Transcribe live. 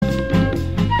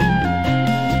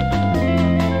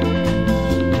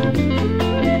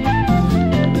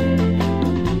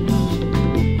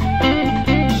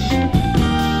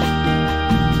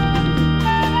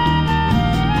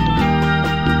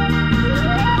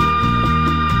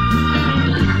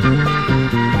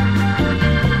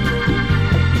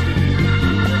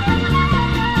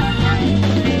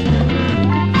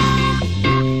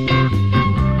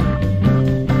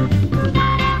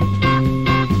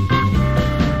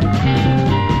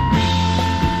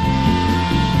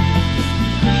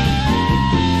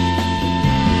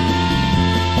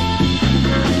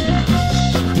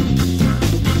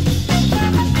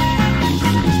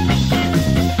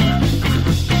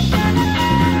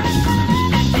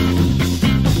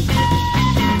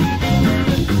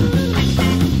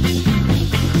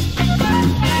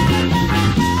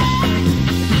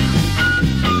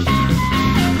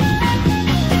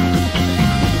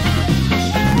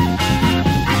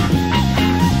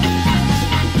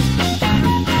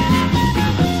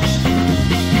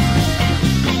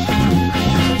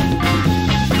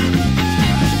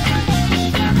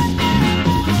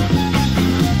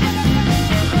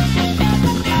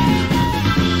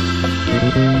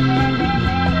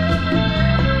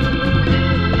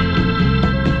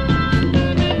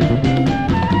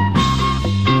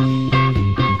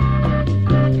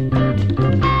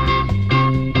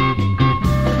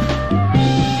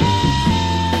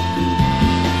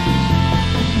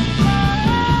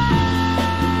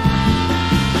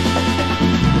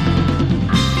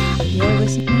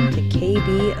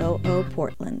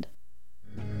Portland.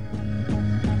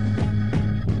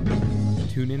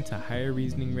 Tune in to Higher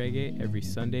Reasoning Reggae every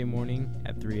Sunday morning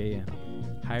at 3 a.m.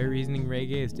 Higher Reasoning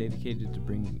Reggae is dedicated to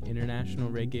bringing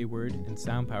international reggae word and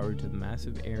sound power to the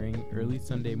massive airing early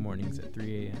Sunday mornings at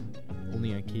 3 a.m.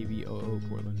 only on KBOO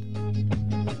Portland.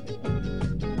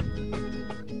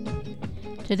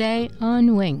 Today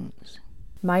on Wings.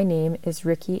 My name is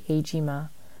Riki Ejima,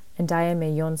 and I am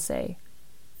a Yonsei,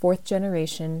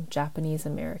 fourth-generation Japanese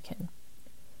American.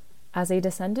 As a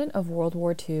descendant of World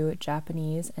War II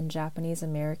Japanese and Japanese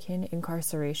American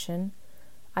incarceration,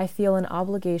 I feel an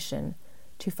obligation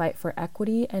to fight for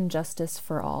equity and justice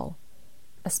for all,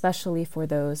 especially for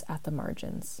those at the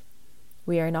margins.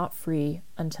 We are not free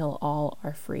until all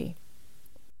are free.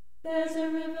 There's a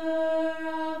river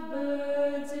of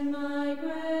birds in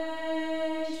migration,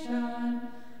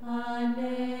 a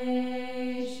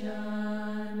nation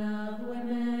of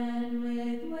women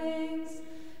with wings.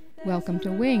 Welcome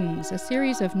to Wings, a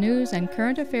series of news and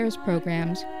current affairs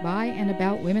programs by and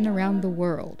about women around the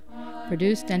world,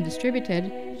 produced and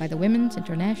distributed by the Women's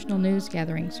International News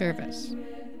Gathering Service.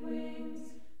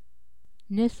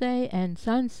 Nisei and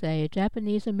Sansei,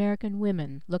 Japanese American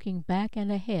Women Looking Back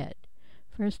and Ahead,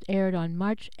 first aired on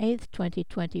March 8,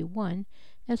 2021,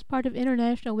 as part of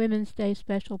International Women's Day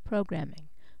special programming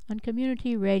on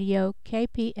Community Radio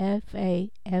KPFA-FM,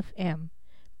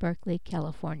 Berkeley,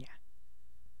 California.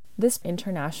 This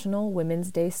International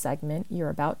Women's Day segment you're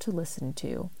about to listen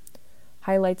to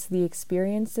highlights the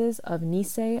experiences of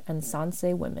Nisei and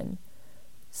Sansei women,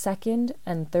 second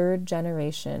and third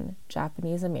generation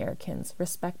Japanese Americans,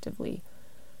 respectively,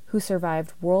 who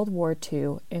survived World War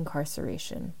II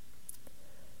incarceration.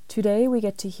 Today we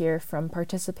get to hear from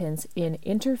participants in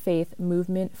Interfaith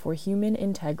Movement for Human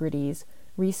Integrity's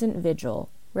recent vigil,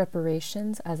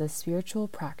 Reparations as a Spiritual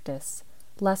Practice,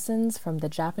 Lessons from the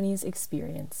Japanese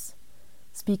Experience.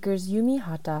 Speakers Yumi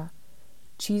Hata,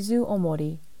 Chizu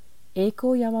Omori,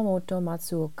 Eiko Yamamoto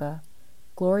Matsuoka,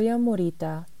 Gloria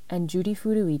Morita, and Judy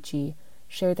Furuichi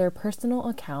share their personal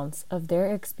accounts of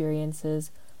their experiences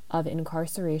of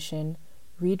incarceration,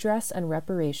 redress and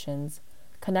reparations,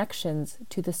 connections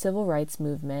to the civil rights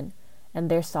movement,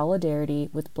 and their solidarity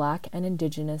with Black and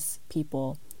Indigenous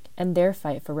people and their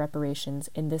fight for reparations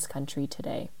in this country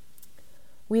today.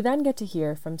 We then get to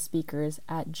hear from speakers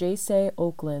at JSEI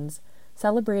Oakland's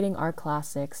Celebrating Our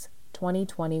Classics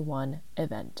 2021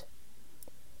 event.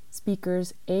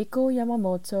 Speakers Eiko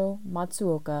Yamamoto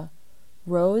Matsuoka,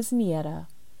 Rose Nieta,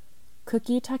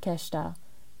 Kuki Takeshita,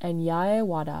 and Yae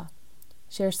Wada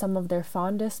share some of their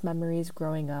fondest memories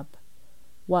growing up,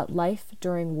 what life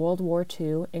during World War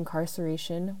II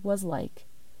incarceration was like,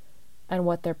 and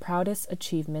what their proudest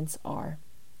achievements are.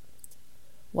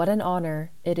 What an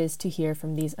honor it is to hear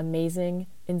from these amazing,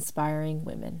 inspiring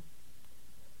women.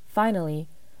 Finally,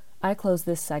 I close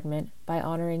this segment by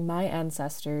honoring my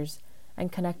ancestors and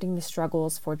connecting the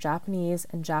struggles for Japanese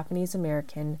and Japanese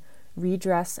American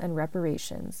redress and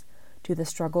reparations to the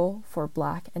struggle for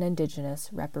Black and Indigenous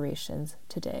reparations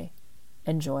today.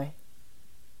 Enjoy.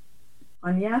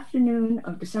 On the afternoon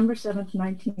of December 7,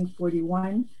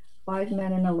 1941, 5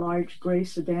 men in a large gray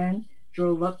sedan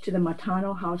drove up to the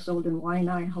Matano household in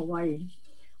Waianae, Hawaii.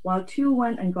 While 2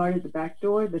 went and guarded the back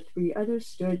door, the 3 others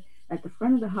stood at the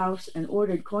front of the house and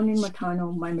ordered Konin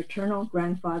Matano, my maternal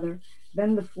grandfather,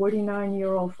 then the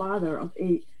 49-year-old father of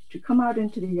 8, to come out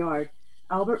into the yard.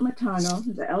 Albert Matano,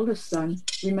 the eldest son,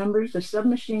 remembers the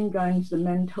submachine guns the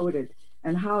men toted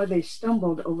and how they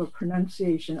stumbled over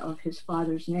pronunciation of his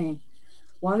father's name.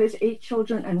 While his 8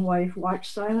 children and wife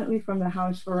watched silently from the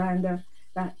house veranda,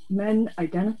 that men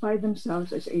identified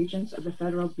themselves as agents of the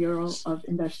Federal Bureau of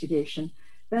Investigation,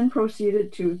 then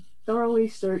proceeded to thoroughly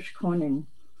search Konin.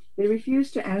 They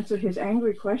refused to answer his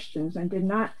angry questions and did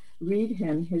not read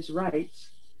him his rights.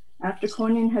 After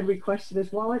Konin had requested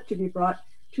his wallet to be brought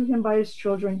to him by his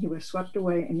children, he was swept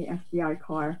away in the FBI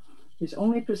car, his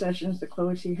only possessions the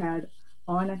clothes he had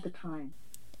on at the time.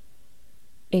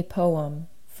 A poem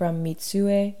from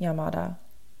Mitsue Yamada,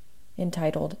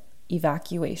 entitled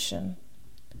Evacuation.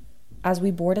 As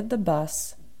we boarded the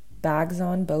bus, bags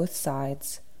on both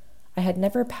sides, I had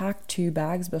never packed 2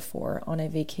 bags before on a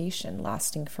vacation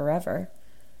lasting forever.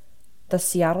 The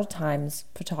Seattle Times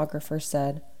photographer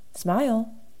said,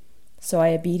 "Smile." So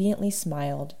I obediently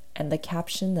smiled and the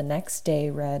caption the next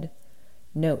day read,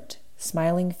 "Note,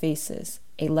 smiling faces,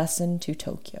 a lesson to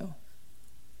Tokyo."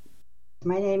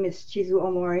 My name is Chizu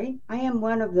Omori. I am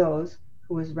one of those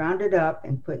who was rounded up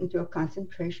and put into a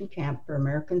concentration camp for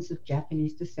Americans of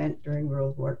Japanese descent during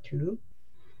World War II.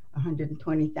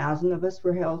 120,000 of us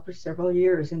were held for several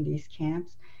years in these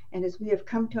camps, and as we have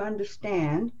come to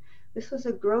understand, this was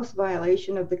a gross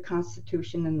violation of the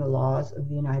Constitution and the laws of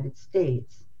the United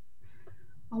States.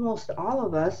 Almost all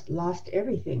of us lost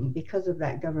everything because of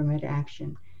that government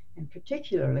action, and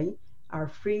particularly our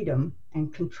freedom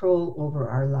and control over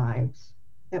our lives.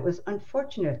 That was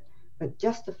unfortunate, but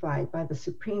justified by the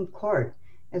Supreme Court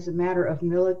as a matter of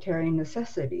military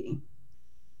necessity.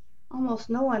 Almost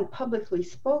no one publicly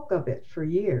spoke of it for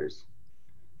years.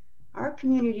 Our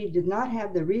community did not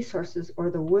have the resources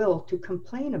or the will to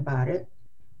complain about it,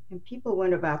 and people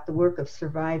went about the work of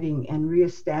surviving and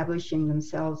reestablishing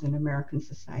themselves in American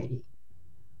society.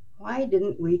 Why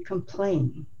didn't we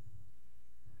complain?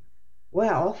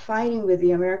 Well, fighting with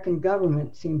the American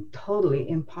government seemed totally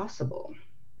impossible.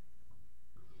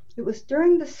 It was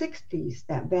during the 60s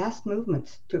that vast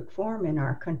movements took form in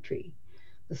our country.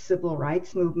 The Civil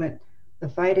Rights Movement, the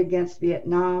fight against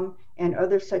Vietnam, and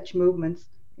other such movements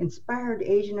inspired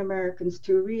Asian Americans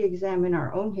to re-examine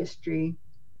our own history,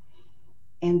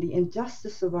 and the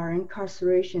injustice of our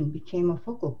incarceration became a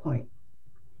focal point.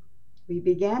 We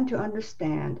began to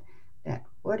understand that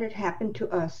what had happened to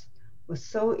us was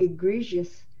so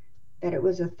egregious that it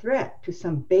was a threat to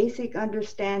some basic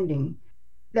understanding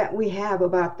that we have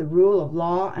about the rule of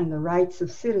law and the rights of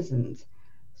citizens.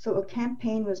 So a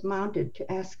campaign was mounted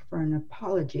to ask for an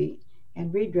apology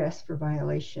and redress for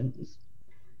violations.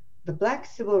 The Black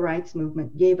Civil Rights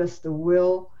Movement gave us the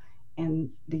will and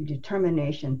the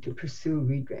determination to pursue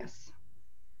redress.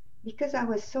 Because I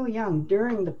was so young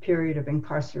during the period of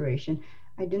incarceration,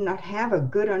 I did not have a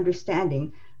good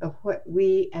understanding of what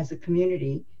we as a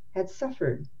community had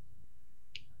suffered.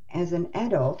 As an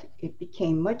adult, it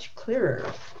became much clearer,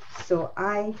 so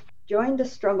I joined the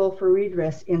struggle for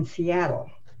redress in Seattle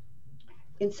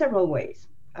in several ways,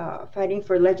 fighting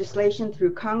for legislation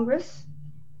through Congress,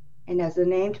 and as a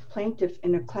named plaintiff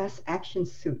in a class action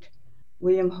suit,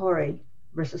 William Horry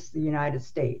versus the United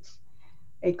States,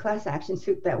 a class action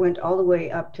suit that went all the way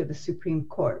up to the Supreme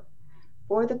Court.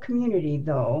 For the community,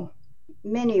 though,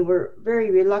 many were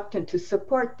very reluctant to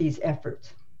support these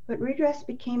efforts, but redress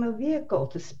became a vehicle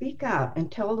to speak out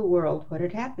and tell the world what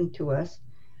had happened to us,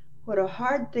 what a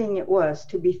hard thing it was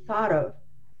to be thought of,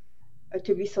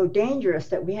 to be so dangerous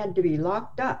that we had to be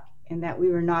locked up and that we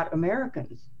were not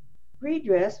Americans.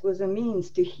 Redress was a means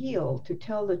to heal, to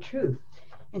tell the truth,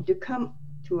 and to come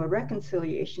to a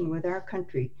reconciliation with our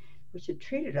country, which had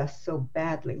treated us so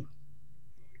badly.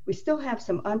 We still have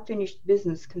some unfinished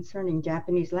business concerning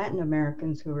Japanese Latin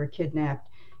Americans who were kidnapped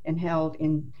and held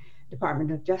in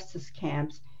Department of Justice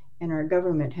camps, and our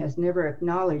government has never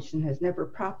acknowledged and has never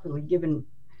properly given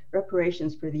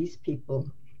reparations for these people.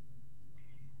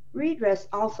 Redress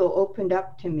also opened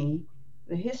up to me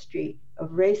the history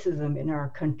of racism in our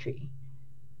country,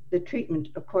 the treatment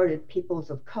accorded peoples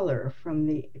of color, from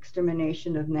the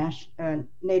extermination of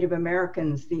Native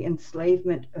Americans, the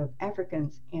enslavement of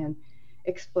Africans, and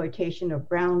exploitation of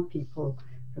brown people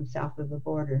from south of the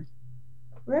border.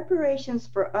 Reparations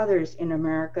for others in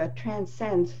America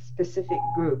transcends specific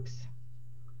groups.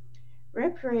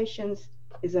 Reparations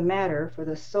is a matter for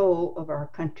the soul of our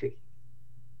country.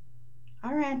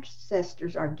 Our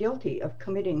ancestors are guilty of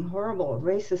committing horrible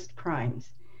racist crimes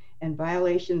and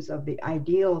violations of the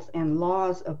ideals and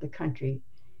laws of the country,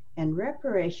 and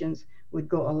reparations would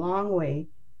go a long way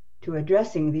to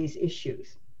addressing these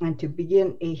issues and to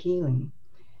begin a healing.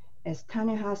 As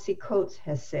Ta-Nehisi Coates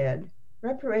has said,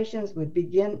 reparations would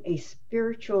begin a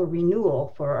spiritual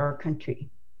renewal for our country.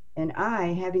 And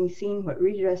I, having seen what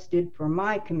redress did for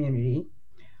my community,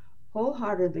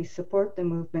 wholeheartedly support the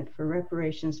movement for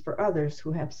reparations for others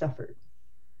who have suffered.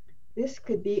 This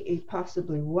could be a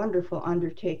possibly wonderful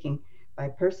undertaking by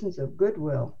persons of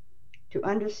goodwill to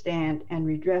understand and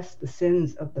redress the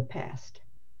sins of the past.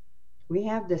 We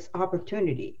have this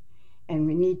opportunity, and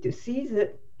we need to seize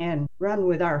it and run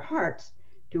with our hearts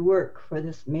to work for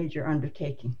this major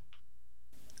undertaking.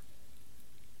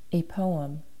 A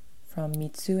poem from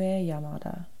Mitsue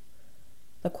Yamada.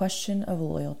 The Question of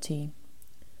Loyalty.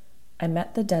 I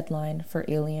met the deadline for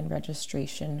alien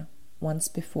registration once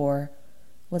before,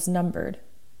 was numbered,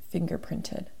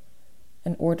 fingerprinted,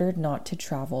 and ordered not to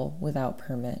travel without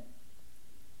permit.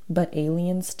 But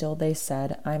alien still they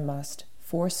said I must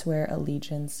forswear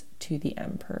allegiance to the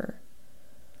emperor.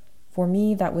 For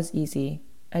me that was easy,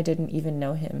 I didn't even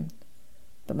know him.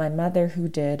 But my mother, who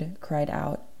did, cried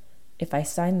out, If I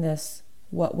sign this,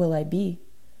 what will I be?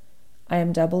 I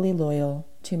am doubly loyal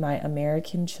to my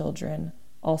American children,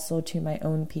 also to my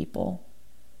own people.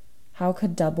 How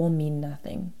could double mean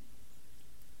nothing?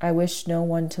 I wish no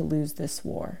one to lose this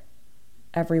war.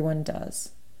 Everyone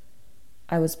does.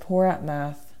 I was poor at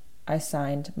math. I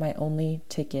signed my only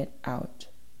ticket out.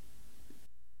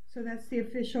 So that's the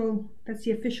official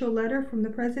letter from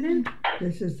the president?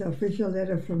 This is the official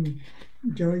letter from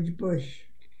George Bush,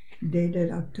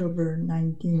 dated October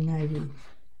 1990.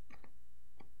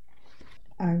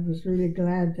 I was really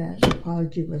glad that the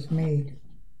apology was made.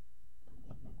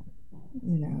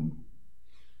 You know,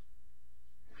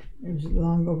 it was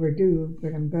long overdue,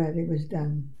 but I'm glad it was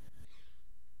done.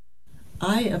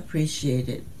 I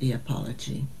appreciated the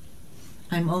apology.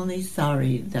 I'm only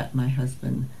sorry that my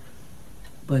husband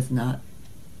was not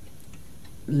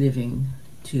living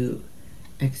to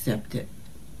accept it,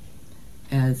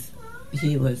 as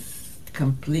he was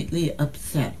completely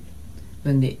upset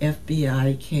when the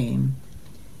FBI came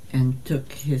and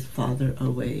took his father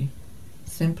away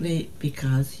simply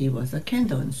because he was a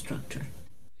kendo instructor.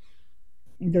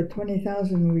 The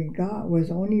 $20,000 we got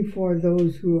was only for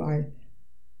those who are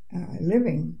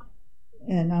living,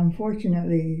 and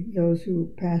unfortunately those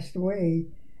who passed away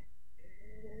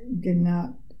did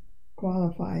not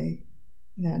qualify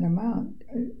that amount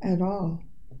at all.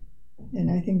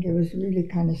 And I think it was really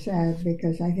kind of sad,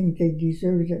 because I think they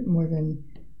deserved it more than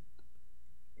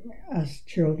us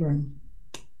children.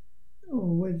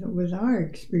 With our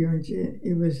experience,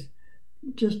 it was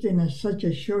just in such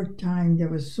a short time, there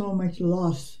was so much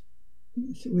loss.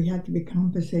 So we had to be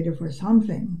compensated for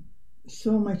something.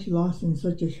 So much loss in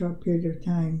such a short period of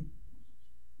time.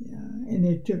 Yeah, and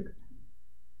it took,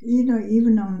 you know,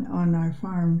 even on our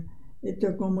farm, it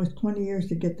took almost 20 years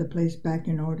to get the place back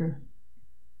in order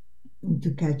and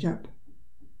to catch up.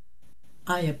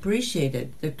 I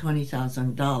appreciated the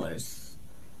 $20,000,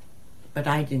 but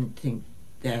I didn't think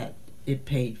that it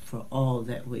paid for all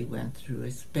that we went through,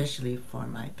 especially for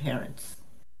my parents.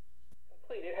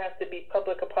 It has to be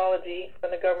public apology from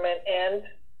the government and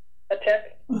a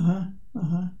check.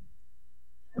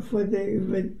 For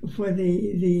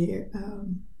the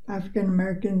African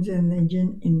Americans and the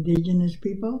indigenous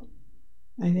people,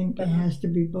 I think it has to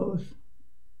be both.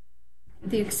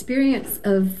 The experience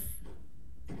of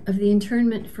the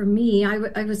internment for me,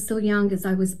 I was so young as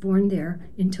I was born there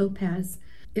in Topaz.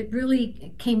 It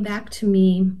really came back to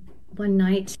me one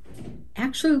night.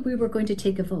 Actually, we were going to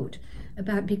take a vote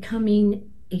about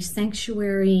becoming a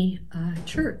sanctuary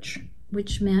church,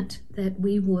 which meant that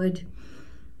we would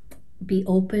be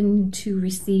open to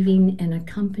receiving and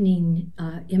accompanying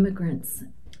immigrants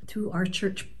through our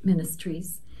church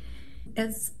ministries.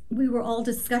 As we were all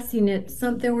discussing it,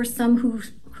 there were some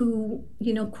who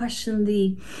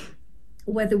questioned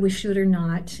whether we should or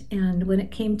not. And when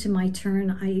it came to my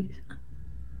turn,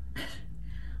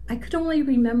 I could only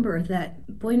remember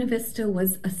that Buena Vista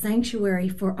was a sanctuary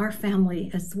for our family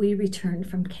as we returned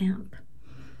from camp,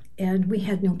 and we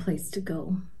had no place to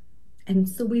go. And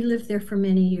so we lived there for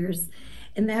many years,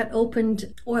 and that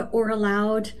opened or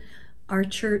allowed our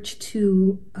church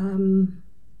to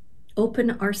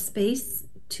open our space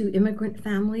to immigrant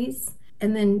families,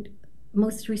 and then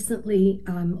most recently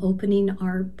opening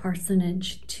our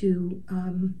parsonage to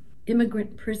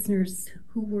immigrant prisoners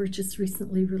who were just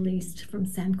recently released from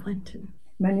San Quentin.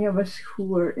 Many of us who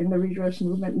were in the redress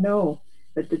movement know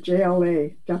that the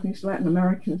JLA, Japanese Latin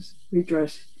Americans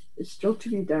redress, is still to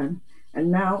be done.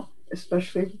 And now,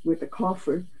 especially with the call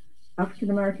for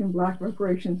African American, Black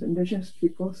reparations, Indigenous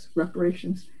peoples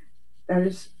reparations, that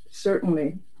is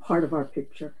certainly part of our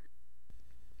picture.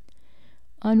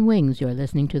 On Wings, you're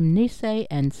listening to Nisei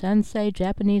and Sansei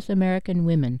Japanese American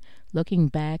Women Looking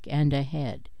Back and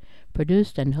Ahead,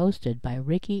 produced and hosted by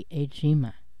Ricky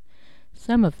Ejima.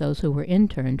 Some of those who were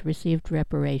interned received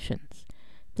reparations.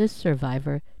 This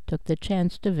survivor took the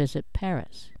chance to visit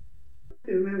Paris.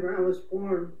 I remember I was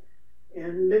born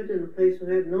and lived in a place that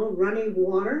had no running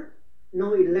water,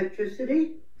 no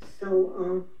electricity.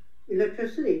 So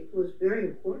electricity was very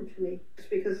important to me. It's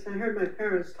because I heard my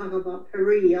parents talk about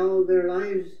Paris all their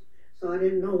lives, so I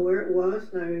didn't know where it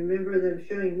was. And I remember them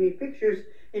showing me pictures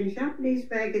in Japanese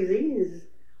magazines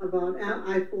about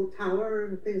Eiffel Tower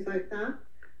and things like that.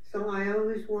 So I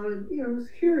always wanted, was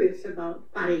curious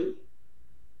about Paris.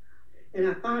 And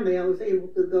I was able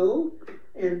to go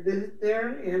and visit there,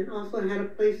 and also had a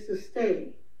place to stay,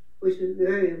 which is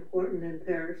very important in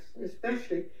Paris,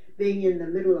 especially being in the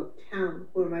middle of town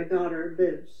where my daughter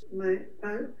lives.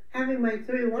 Having my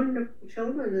 3 wonderful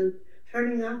children and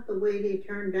turning out the way they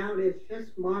turned out is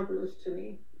just marvelous to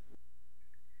me.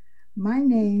 My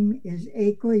name is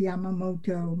Eiko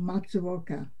Yamamoto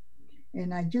Matsuoka,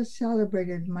 and I just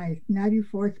celebrated my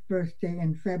 94th birthday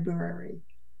in February.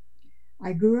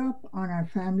 I grew up on our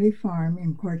family farm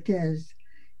in Cortez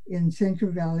in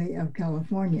Central Valley of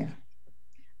California.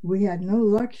 We had no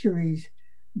luxuries,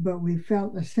 but we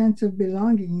felt a sense of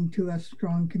belonging to a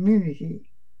strong community.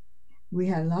 We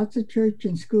had lots of church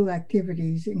and school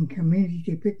activities and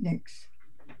community picnics.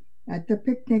 At the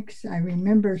picnics, I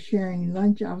remember sharing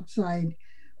lunch outside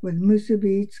with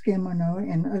musubi, tsukemono,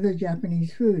 and other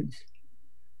Japanese foods.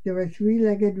 There were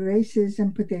three-legged races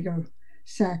and potato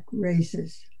sack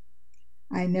races.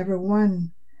 I never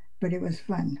won, but it was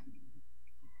fun.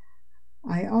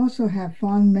 I also have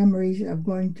fond memories of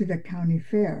going to the county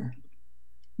fair.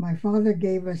 My father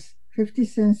gave us 50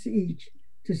 cents each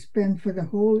to spend for the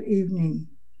whole evening,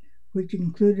 which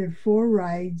included 4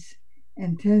 rides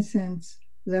and 10 cents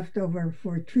left over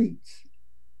for treats.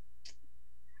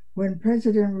 When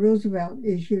President Roosevelt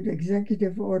issued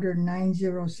Executive Order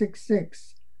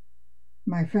 9066,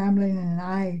 my family and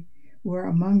I were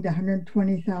among the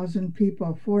 120,000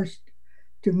 people forced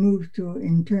to move to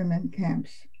internment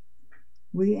camps.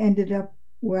 We ended up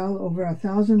well over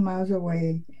 1,000 miles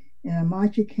away in a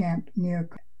Machi camp near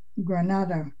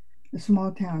Granada, a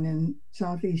small town in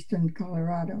southeastern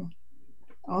Colorado.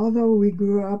 Although we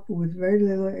grew up with very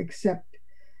little except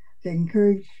the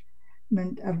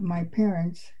encouragement of my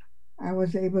parents, I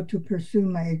was able to pursue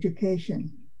my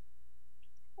education.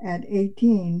 At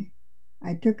 18,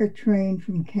 I took a train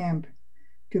from camp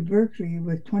to Berkeley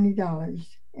with $20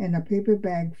 and a paper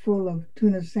bag full of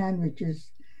tuna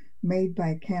sandwiches made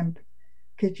by camp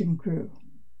kitchen crew.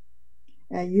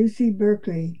 At UC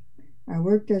Berkeley, I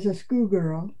worked as a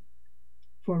schoolgirl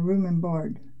for room and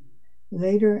board.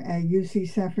 Later at UC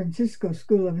San Francisco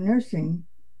School of Nursing,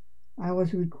 I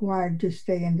was required to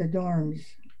stay in the dorms.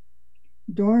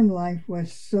 Dorm life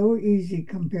was so easy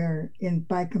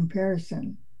by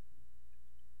comparison.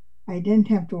 I didn't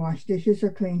have to wash dishes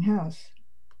or clean house.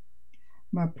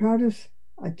 My proudest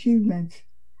achievements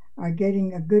are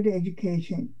getting a good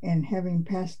education and having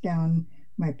passed down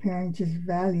my parents'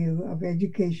 value of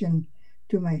education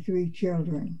to my 3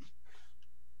 children.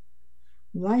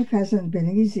 Life hasn't been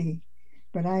easy,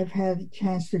 but I've had a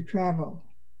chance to travel.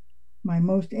 My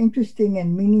most interesting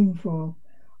and meaningful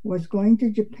was going to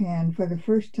Japan for the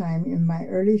first time in my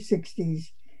early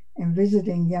 60s and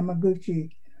visiting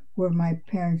Yamaguchi, where my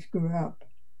parents grew up.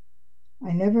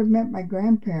 I never met my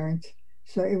grandparents,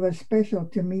 so it was special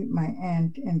to meet my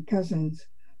aunt and cousins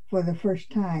for the first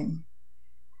time.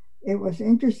 It was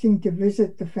interesting to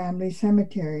visit the family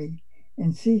cemetery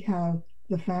and see how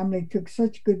the family took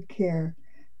such good care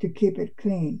to keep it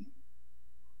clean.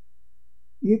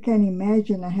 You can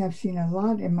imagine I have seen a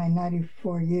lot in my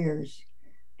 94 years.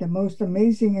 The most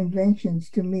amazing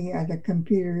inventions to me are the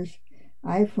computers,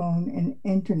 iPhone, and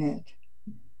internet.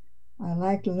 I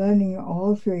like learning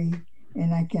all 3,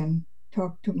 and I can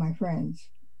talk to my friends.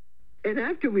 And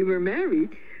after we were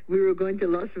married, we were going to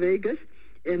Las Vegas,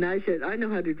 and I said, I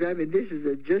know how to drive it. This is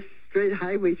a just straight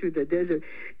highway through the desert.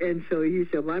 And so he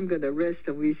said, well, I'm going to rest,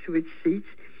 and we switched seats,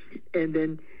 and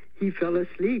then he fell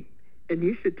asleep. And it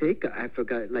used to take, I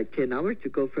forgot, like 10 hours to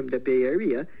go from the Bay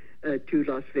Area to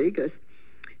Las Vegas.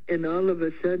 And all of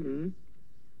a sudden,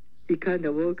 he kind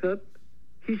of woke up.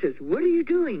 He says, what are you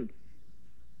doing?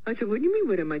 I said, what do you mean,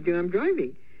 what am I doing? I'm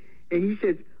driving. And he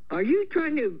said, are you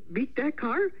trying to beat that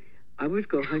car? I was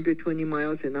going 120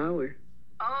 miles an hour.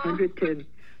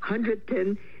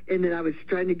 110. And then I was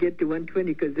trying to get to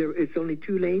 120 because it's only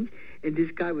 2 lanes, and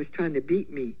this guy was trying to beat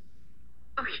me.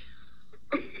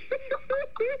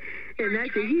 And I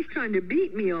said, he's trying to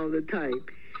beat me all the time.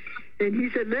 And he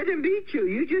said, let him beat you.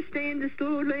 You just stay in the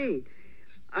slow lane.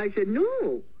 I said,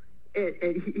 no.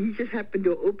 And he just happened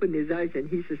to open his eyes, and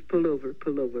he says, pull over,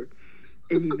 pull over.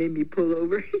 And he made me pull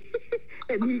over.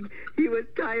 And he was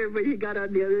tired, but he got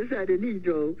on the other side, and he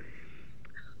drove.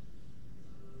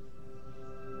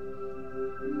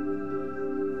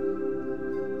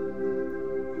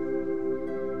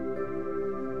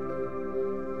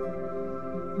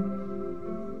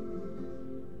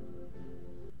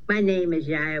 My name is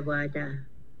Yaya Wada.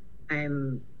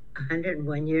 I'm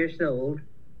 101 years old.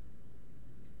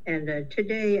 And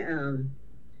today I'm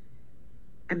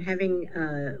having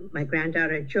my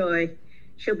granddaughter Joy.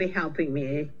 She'll be helping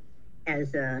me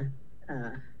as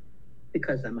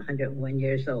because I'm 101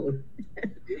 years old.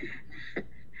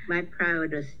 My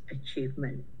proudest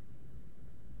achievement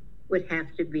would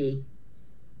have to be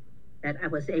that I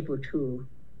was able to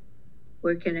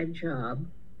work in a job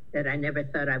that I never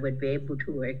thought I would be able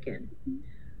to work in.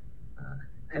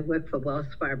 I work for Wells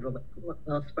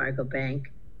Fargo Bank,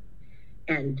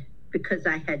 and because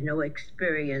I had no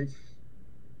experience.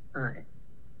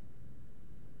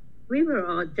 We were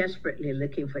all desperately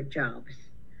looking for jobs.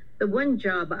 The one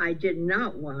job I did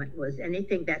not want was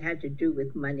anything that had to do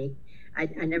with money. I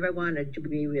never wanted to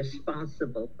be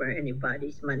responsible for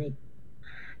anybody's money.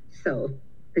 So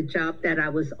the job that I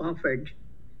was offered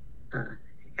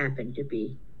happened to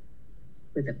be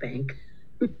with a bank.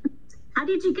 How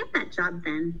did you get that job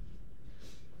then?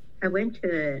 I went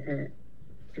to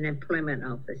an employment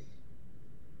office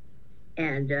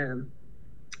and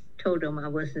told them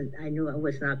I knew I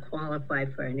was not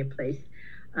qualified for any place.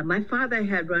 My father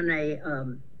had run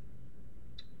a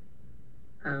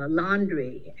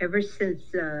laundry ever since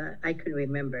I can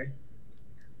remember.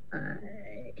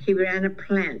 He ran a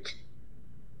plant.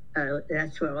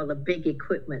 That's where all the big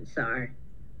equipments are.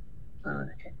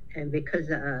 And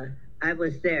because I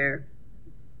was there,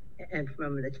 and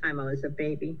from the time I was a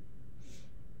baby,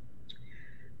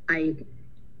 I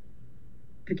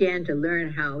began to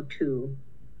learn how to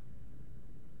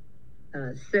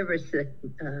service the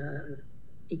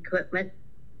equipment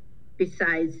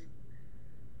besides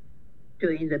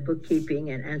doing the bookkeeping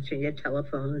and answering the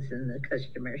telephones and the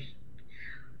customers.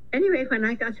 Anyway, when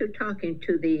I got through talking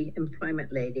to the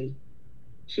employment lady,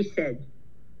 she said,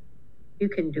 "You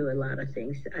can do a lot of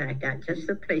things. I got just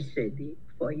a place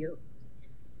for you."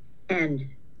 And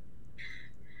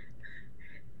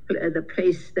the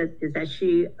place that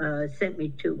she sent me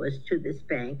to was to this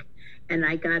bank, and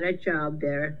I got a job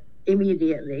there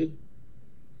immediately.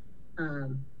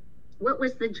 What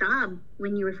was the job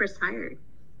when you were first hired?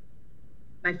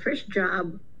 My first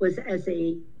job was as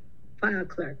a file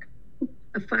clerk.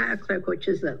 A file clerk, which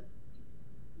is the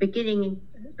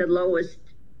lowest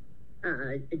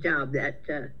job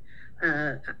that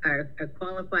are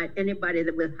qualified. Anybody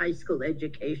that with high school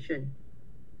education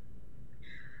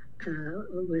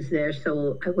was there.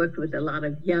 So I worked with a lot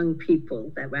of young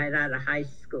people that right out of high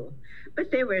school,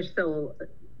 but they were so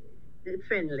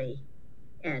friendly,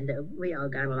 and we all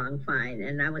got along fine.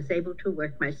 And I was able to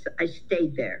work myself. I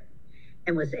stayed there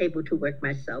and was able to work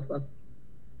myself up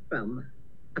from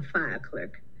a file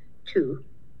clerk to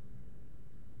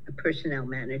a personnel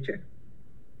manager.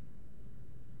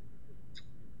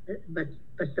 But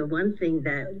the one thing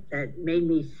that made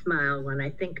me smile when I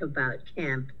think about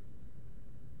camp,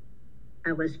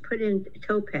 I was put in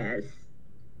Topaz.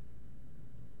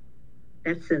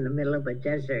 That's in the middle of a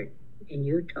desert in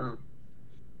Utah.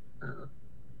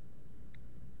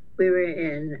 We were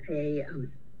in a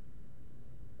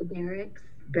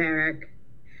barrack.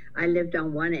 I lived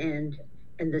on one end,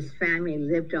 and this family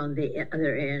lived on the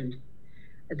other end.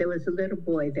 There was a little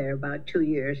boy there, about 2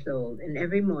 years old, and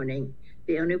every morning,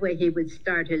 the only way he would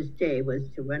start his day was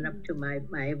to run up to my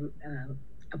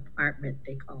apartment,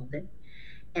 they called it,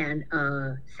 and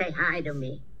say hi to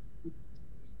me.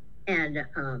 And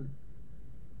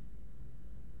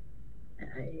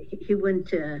he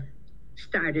wouldn't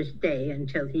start his day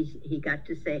until he got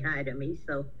to say hi to me.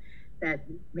 So that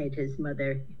made his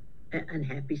mother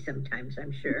unhappy sometimes,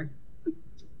 I'm sure.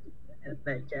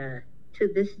 But to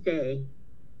this day,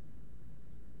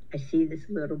 I see this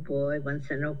little boy once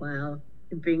in a while.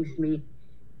 It brings me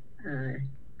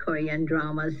Korean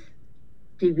dramas,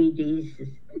 DVDs,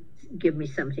 give me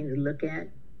something to look at,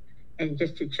 and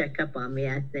just to check up on me,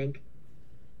 I think.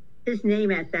 His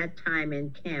name at that time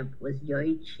in camp was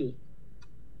Yoichi,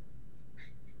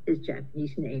 his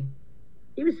Japanese name.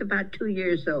 He was about 2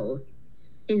 years old.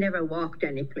 He never walked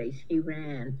any place, he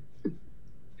ran.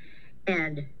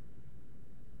 And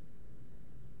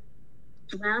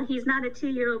well, he's not a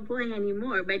 2-year-old boy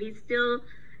anymore, but he still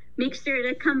makes sure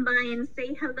to come by and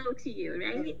say hello to you,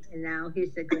 right? And now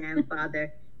he's a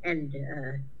grandfather, and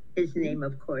his name,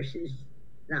 of course, is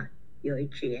not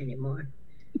Yoichi anymore.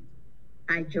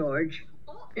 Hi, George.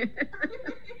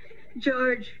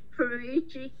 George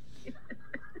Furuichi.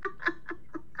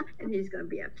 And he's going to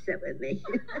be upset with me.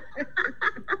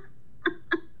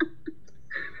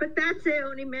 But that's the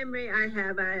only memory I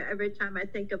have. Every time I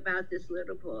think about this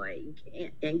little boy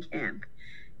in camp,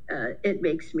 it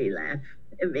makes me laugh.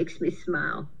 It makes me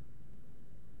smile.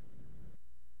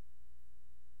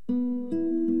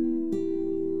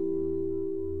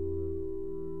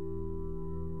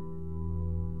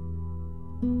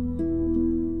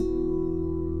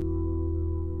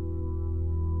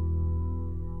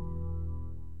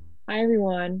 Hi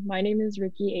everyone, my name is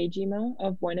Ricky Ejima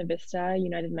of Buena Vista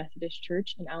United Methodist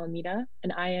Church in Alameda,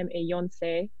 and I am a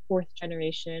Yonsei, 4th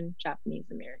generation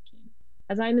Japanese American.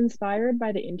 As I'm inspired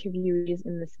by the interviewees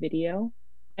in this video,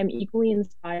 I'm equally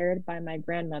inspired by my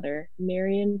grandmother,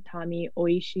 Marion Tami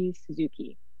Oishi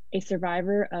Suzuki, a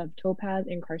survivor of Topaz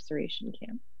incarceration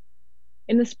camp.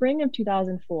 In the spring of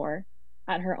 2004,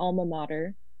 at her alma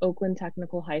mater, Oakland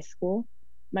Technical High School,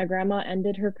 my grandma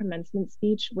ended her commencement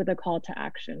speech with a call to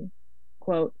action.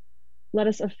 Quote, "Let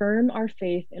us affirm our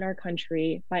faith in our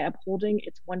country by upholding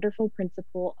its wonderful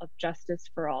principle of justice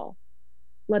for all.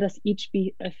 Let us each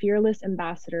be a fearless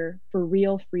ambassador for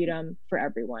real freedom for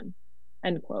everyone."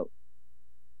 End quote.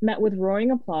 Met with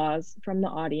roaring applause from the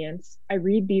audience, I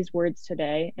read these words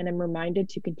today and am reminded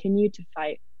to continue to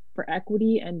fight for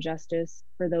equity and justice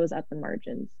for those at the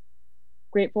margins.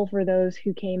 Grateful for those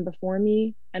who came before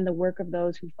me and the work of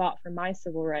those who fought for my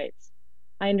civil rights.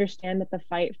 I understand that the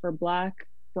fight for Black,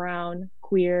 brown,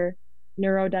 queer,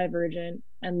 neurodivergent,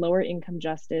 and lower income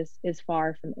justice is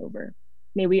far from over.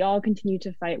 May we all continue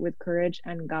to fight with courage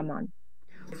and gaman.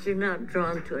 You're not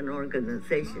drawn to an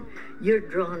organization, you're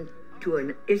drawn to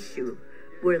an issue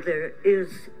where there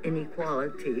is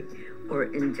inequality or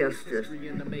injustice.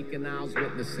 In the making, I was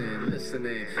witnessing,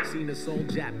 listening. Seen this old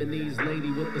Japanese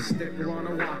lady with a sticker on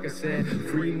her walker said,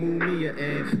 "Free Mumia,"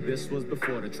 and this was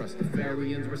before the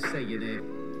Trustafarians were saying it.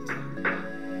 When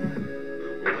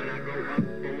I grow up,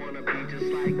 I wanna be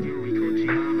just like Yuri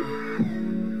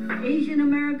Kochiyama. Asian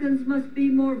Americans must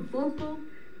be more vocal,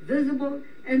 visible,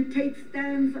 and take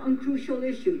stands on crucial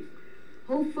issues.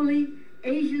 Hopefully,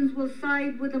 Asians will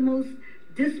side with the most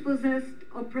dispossessed,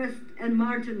 oppressed, and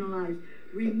marginalized,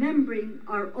 remembering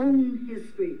our own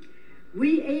history.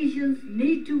 We Asians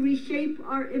need to reshape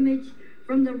our image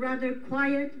from the rather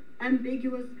quiet,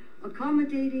 ambiguous,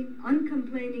 accommodating,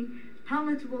 uncomplaining,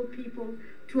 palatable people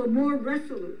to a more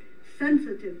resolute,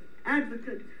 sensitive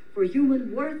advocate for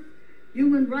human worth,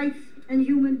 human rights, and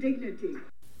human dignity.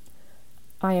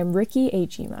 I am Ricky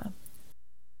Ejima.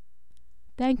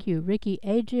 Thank you, Ricky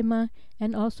Ejima,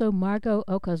 and also Margot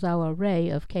Okazawa-Ray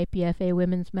of KPFA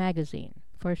Women's Magazine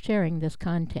for sharing this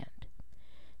content.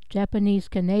 Japanese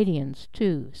Canadians,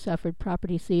 too, suffered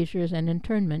property seizures and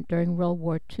internment during World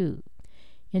War II.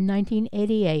 In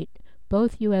 1988,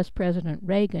 both U.S. President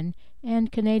Reagan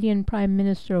and Canadian Prime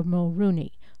Minister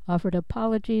Mulroney offered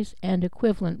apologies and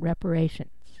equivalent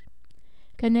reparations.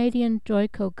 Canadian Joy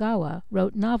Kogawa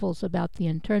wrote novels about the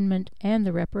internment and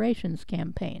the reparations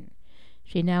campaign.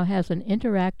 She now has an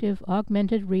interactive,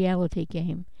 augmented reality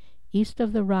game, East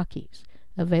of the Rockies,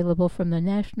 available from the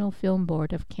National Film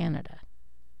Board of Canada.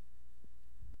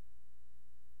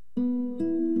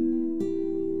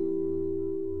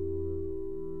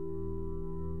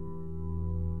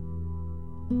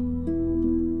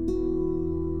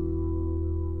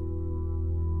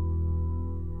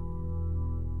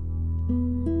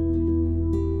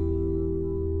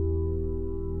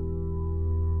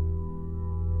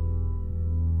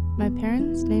 My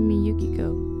parents named me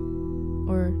Yukiko,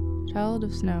 or Child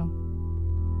of Snow.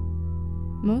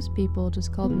 Most people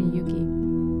just called me Yuki.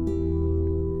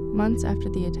 Months after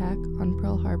the attack on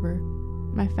Pearl Harbor,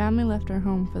 my family left our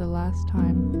home for the last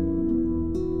time.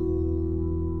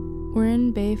 We're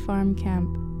in Bay Farm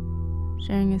Camp,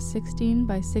 sharing a 16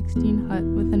 by 16 hut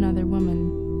with another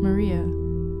woman, Maria,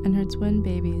 and her twin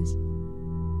babies.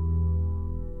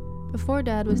 Before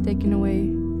Dad was taken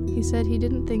away, he said he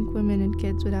didn't think women and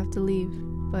kids would have to leave,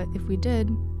 but if we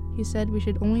did, he said we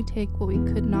should only take what we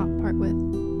could not part with.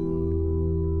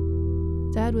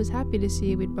 Dad was happy to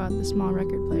see we'd brought the small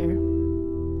record player.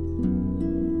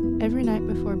 Every night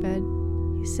before bed,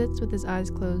 he sits with his eyes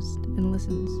closed and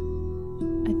listens.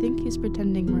 I think he's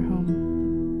pretending we're home.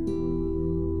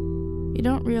 You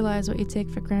don't realize what you take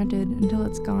for granted until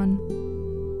it's gone.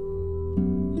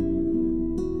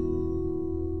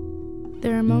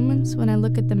 There are moments when I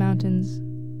look at the mountains,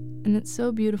 and it's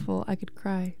so beautiful I could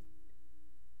cry.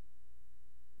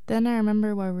 Then I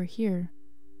remember why we're here,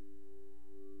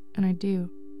 and I do.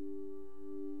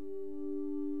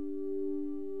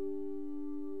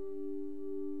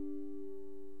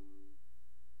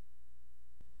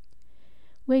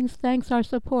 Wings thanks our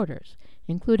supporters,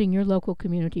 including your local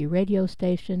community radio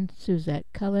station, Suzette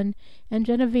Cullen, and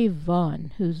Genevieve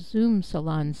Vaughn, whose Zoom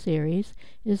Salon series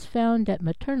is found at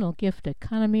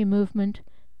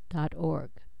maternalgifteconomymovement.org.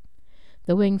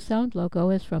 The Wings sound logo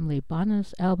is from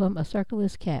Libana's album A Circle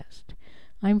is Cast.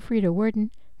 I'm Frida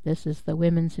Worden. This is the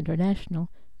Women's International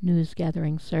News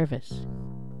Gathering Service.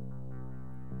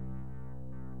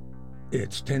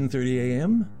 It's 10:30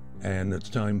 a.m., and it's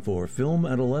time for Film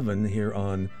at 11 here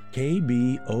on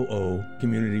KBOO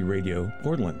Community Radio,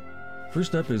 Portland.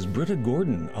 First up is Britta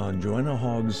Gordon on Joanna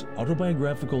Hogg's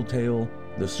autobiographical tale,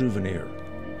 The Souvenir.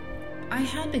 I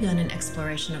had begun an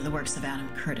exploration of the works of Adam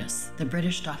Curtis, the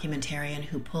British documentarian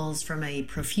who pulls from a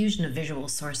profusion of visual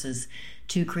sources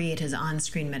to create his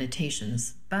on-screen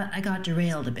meditations, but I got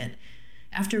derailed a bit.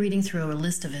 After reading through a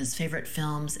list of his favorite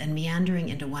films and meandering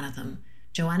into one of them,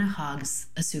 Joanna Hogg's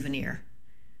A Souvenir.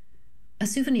 A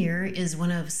Souvenir is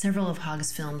one of several of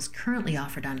Hogg's films currently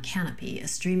offered on Canopy, a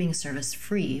streaming service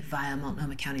free via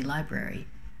Multnomah County Library.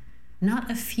 Not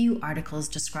a few articles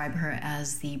describe her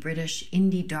as the British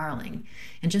indie darling,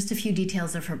 and just a few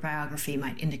details of her biography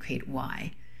might indicate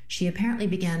why. She apparently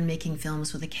began making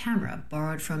films with a camera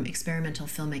borrowed from experimental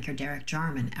filmmaker Derek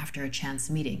Jarman after a chance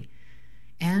meeting.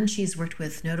 And she's worked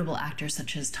with notable actors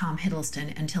such as Tom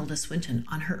Hiddleston and Tilda Swinton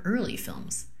on her early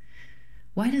films.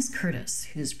 Why does Curtis,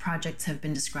 whose projects have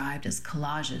been described as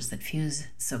collages that fuse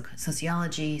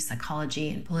sociology, psychology,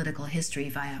 and political history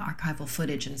via archival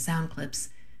footage and sound clips,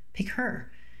 pick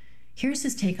her? Here's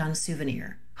his take on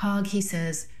Souvenir. Hogg, he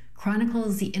says,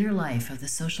 chronicles the inner life of the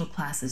social classes